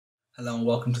Hello and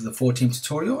welcome to the 14th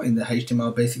tutorial in the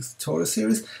HTML Basics tutorial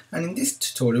series, and in this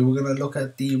tutorial we're going to look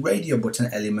at the radio button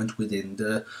element within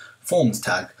the forms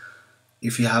tag.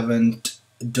 If you haven't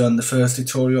done the first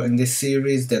tutorial in this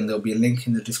series, then there'll be a link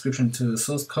in the description to the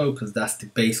source code, because that's the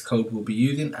base code we'll be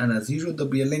using, and as usual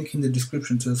there'll be a link in the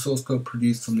description to the source code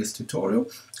produced from this tutorial.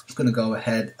 I'm just going to go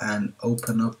ahead and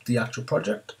open up the actual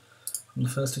project from the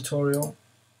first tutorial.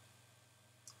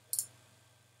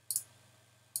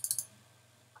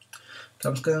 So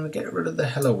I'm just going to get rid of the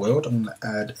hello world. I'm going to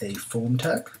add a form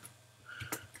tag,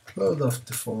 close off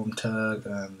the form tag,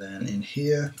 and then in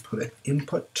here put an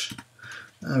input.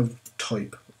 Now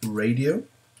type radio,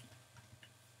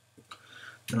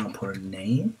 then I'll put a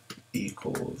name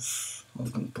equals, I'm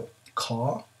going to put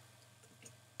car,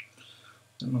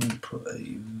 then I'm going to put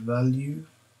a value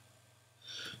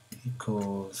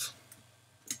equals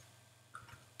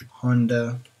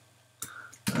Honda.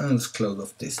 And let's close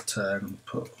off this tag and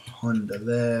put Honda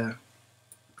there.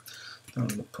 I'm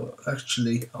going to put,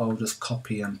 actually I'll just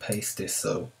copy and paste this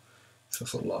so it's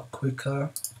just a lot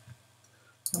quicker.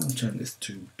 I'll change this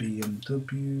to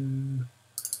BMW,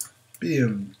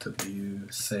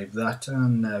 save that,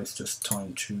 and now it's just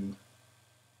time to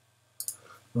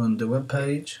run the web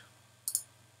page.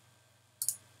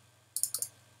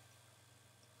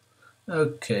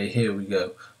 Okay, here we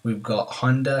go. We've got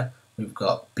Honda, we've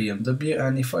got BMW,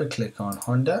 and if I click on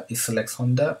Honda, it selects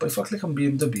Honda, but if I click on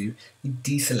BMW, it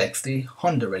deselects the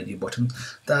Honda radio button.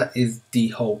 That is the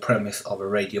whole premise of a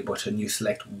radio button. You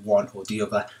select one or the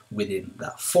other within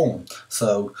that form.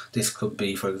 So this could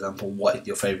be, for example, what is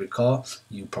your favorite car?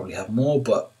 You probably have more,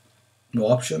 but no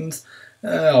options.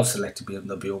 I'll select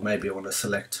BMW, or maybe I want to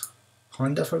select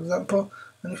Honda, for example.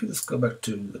 And if you just go back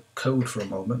to the code for a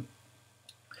moment,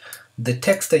 the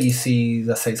text that you see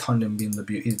that says Honda and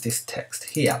BMW is this text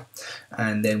here,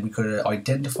 and then we could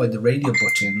identify the radio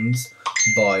buttons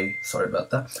by, sorry about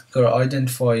that, could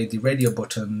identify the radio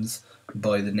buttons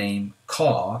by the name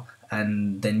car,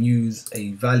 and then use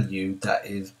a value that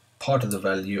is part of the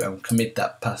value and commit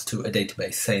that pass to a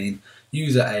database saying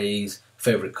user A's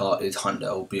favorite car is Honda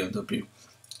or BMW.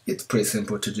 It's pretty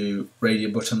simple to do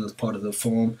radio buttons as part of the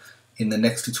form. In the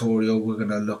next tutorial we're going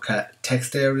to look at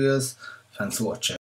text areas. Thanks for watching.